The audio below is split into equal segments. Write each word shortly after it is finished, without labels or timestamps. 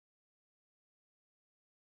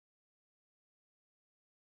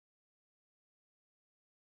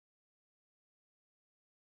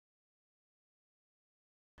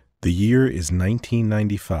The year is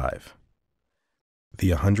 1995.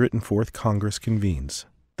 The 104th Congress convenes,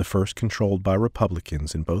 the first controlled by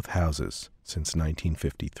Republicans in both houses since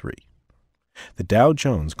 1953. The Dow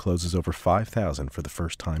Jones closes over 5,000 for the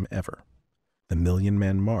first time ever. The Million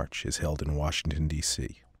Man March is held in Washington,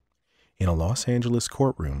 D.C. In a Los Angeles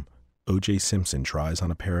courtroom, O.J. Simpson tries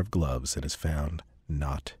on a pair of gloves and is found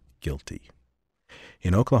not guilty.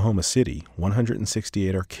 In Oklahoma City,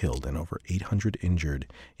 168 are killed and over 800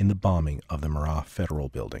 injured in the bombing of the Murrah Federal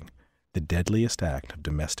Building, the deadliest act of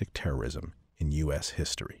domestic terrorism in U.S.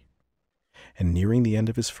 history. And nearing the end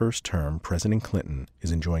of his first term, President Clinton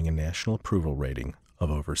is enjoying a national approval rating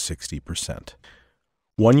of over 60%.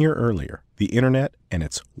 1 year earlier, the Internet and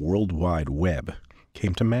its World Wide Web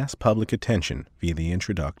came to mass public attention via the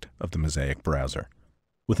introduction of the Mosaic browser.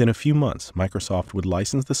 Within a few months, Microsoft would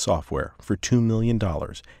license the software for $2 million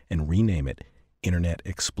and rename it Internet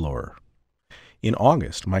Explorer. In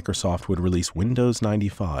August, Microsoft would release Windows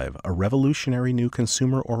 95, a revolutionary new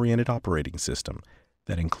consumer-oriented operating system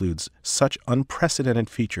that includes such unprecedented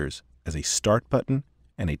features as a start button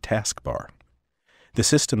and a taskbar. The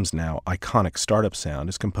system's now iconic startup sound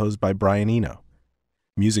is composed by Brian Eno.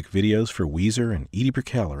 Music videos for Weezer and Edie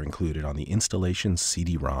Brickell are included on the installation's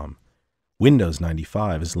CD-ROM. Windows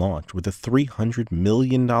 95 is launched with a $300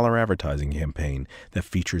 million advertising campaign that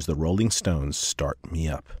features the Rolling Stones' Start Me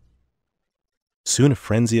Up. Soon a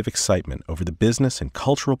frenzy of excitement over the business and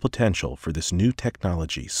cultural potential for this new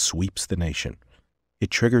technology sweeps the nation. It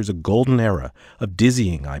triggers a golden era of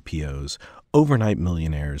dizzying IPOs, overnight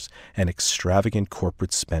millionaires, and extravagant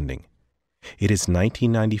corporate spending. It is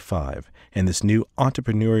 1995, and this new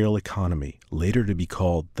entrepreneurial economy, later to be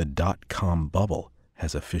called the dot-com bubble,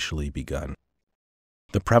 has officially begun.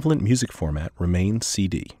 The prevalent music format remains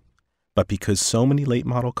CD, but because so many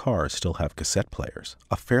late-model cars still have cassette players,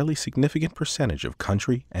 a fairly significant percentage of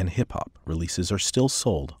country and hip-hop releases are still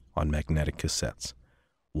sold on magnetic cassettes.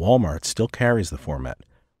 Walmart still carries the format,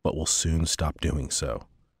 but will soon stop doing so.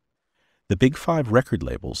 The Big Five record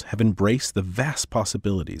labels have embraced the vast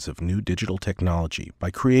possibilities of new digital technology by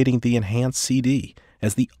creating the enhanced CD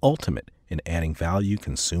as the ultimate in adding value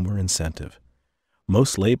consumer incentive.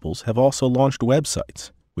 Most labels have also launched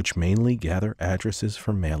websites, which mainly gather addresses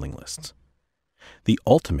for mailing lists. The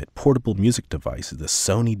ultimate portable music device is the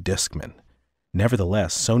Sony Discman.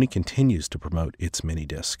 Nevertheless, Sony continues to promote its mini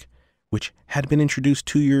disc, which had been introduced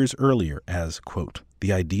 2 years earlier as, quote,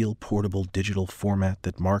 the ideal portable digital format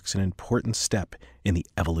that marks an important step in the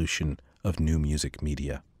evolution of new music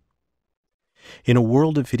media. In a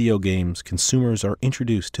world of video games, consumers are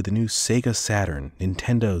introduced to the new Sega Saturn,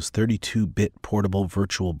 Nintendo's 32-bit portable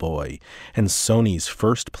Virtual Boy, and Sony's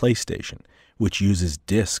first PlayStation, which uses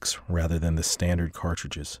discs rather than the standard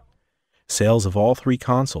cartridges. Sales of all three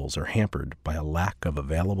consoles are hampered by a lack of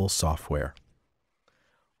available software.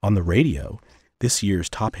 On the radio, this year's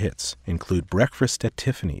top hits include Breakfast at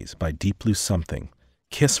Tiffany's by Deep Blue Something,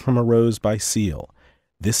 Kiss from a Rose by Seal,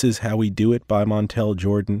 This Is How We Do It by Montel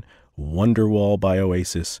Jordan, Wonderwall by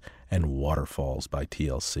Oasis, and Waterfalls by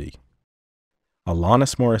TLC.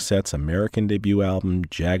 Alanis Morissette's American debut album,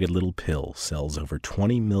 Jagged Little Pill, sells over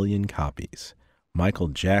 20 million copies. Michael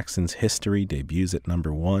Jackson's History debuts at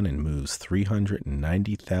 #1 and moves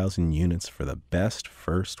 390,000 units for the best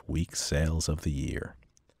first-week sales of the year.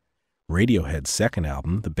 Radiohead's second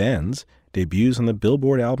album, The Bends, debuts on the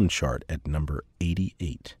Billboard album chart at number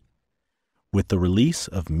 88. With the release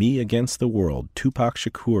of Me Against the World, Tupac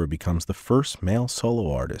Shakur becomes the first male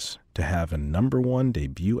solo artist to have a #1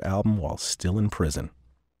 debut album while still in prison.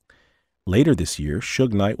 Later this year,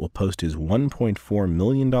 Suge Knight will post his $1.4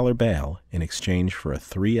 million bail in exchange for a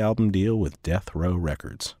 3-album deal with Death Row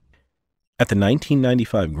Records. At the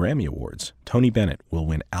 1995 Grammy Awards, Tony Bennett will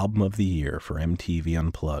win Album of the Year for MTV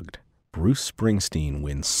Unplugged. Bruce Springsteen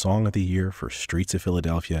wins Song of the Year for Streets of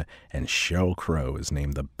Philadelphia, and Sheryl Crow is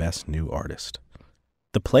named the Best New Artist.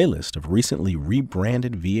 The playlist of recently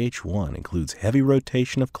rebranded VH1 includes heavy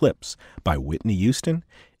rotation of clips by Whitney Houston,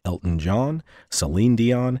 Elton John, Celine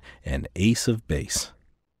Dion, and Ace of Base.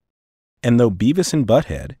 And though Beavis and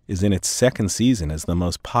Butthead is in its second season as the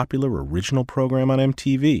most popular original program on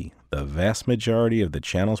MTV, the vast majority of the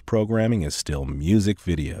channel's programming is still music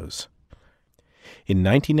videos. In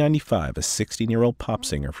 1995, a 16-year-old pop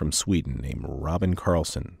singer from Sweden named Robin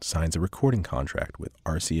Carlson signs a recording contract with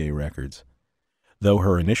RCA Records. Though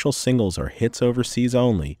her initial singles are hits overseas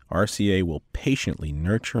only, RCA will patiently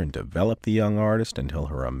nurture and develop the young artist until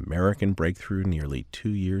her American breakthrough nearly 2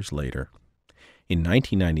 years later. In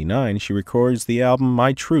 1999, she records the album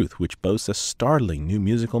My Truth, which boasts a startling new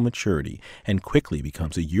musical maturity and quickly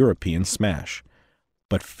becomes a European smash.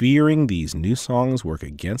 But fearing these new songs work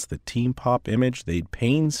against the teen pop image they'd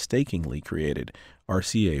painstakingly created,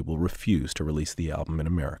 RCA will refuse to release the album in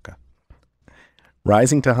America.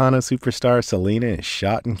 Rising Tejano superstar Selena is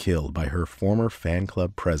shot and killed by her former fan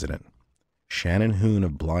club president. Shannon Hoon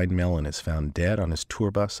of Blind Melon is found dead on his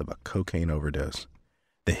tour bus of a cocaine overdose.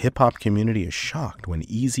 The hip-hop community is shocked when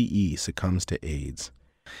Eazy-E succumbs to AIDS.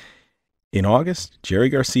 In August, Jerry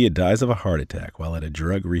Garcia dies of a heart attack while at a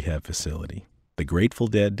drug rehab facility. The Grateful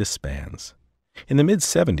Dead disbands. In the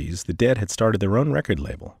mid-'70s, the Dead had started their own record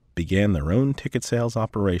label, began their own ticket sales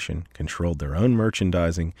operation, controlled their own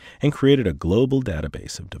merchandising, and created a global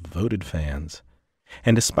database of devoted fans.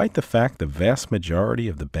 And despite the fact the vast majority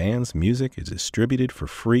of the band's music is distributed for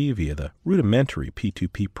free via the rudimentary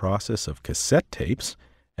P2P process of cassette tapes,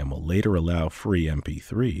 and will later allow free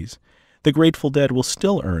MP3s, the Grateful Dead will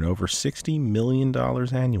still earn over $60 million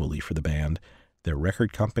annually for the band, their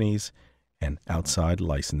record companies, and outside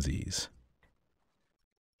licensees.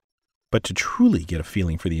 But to truly get a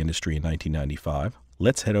feeling for the industry in 1995,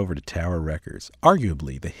 let's head over to Tower Records,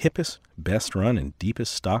 arguably the hippest, best-run, and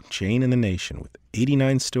deepest stock chain in the nation with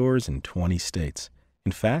 89 stores in 20 states.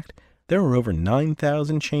 In fact, there were over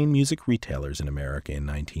 9,000 chain music retailers in America in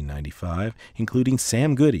 1995, including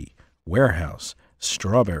Sam Goody, Warehouse,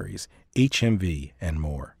 Strawberries, HMV, and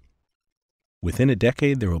more. Within a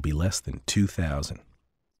decade, there will be less than 2,000.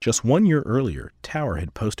 Just 1 year earlier, Tower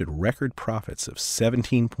had posted record profits of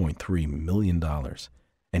 $17.3 million.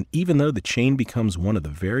 And even though the chain becomes one of the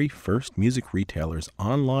very first music retailers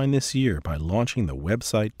online this year by launching the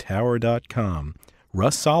website Tower.com,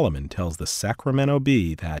 Russ Solomon tells the Sacramento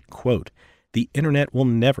Bee that, quote, the internet will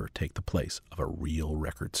never take the place of a real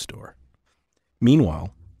record store.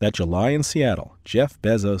 Meanwhile, that July in Seattle, Jeff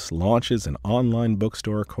Bezos launches an online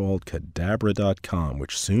bookstore called Cadabra.com,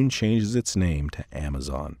 which soon changes its name to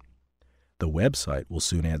Amazon. The website will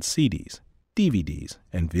soon add CDs, DVDs,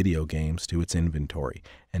 and video games to its inventory,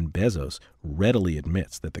 and Bezos readily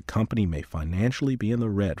admits that the company may financially be in the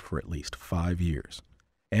red for at least 5 years.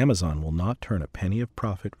 Amazon will not turn a penny of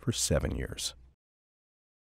profit for 7 years.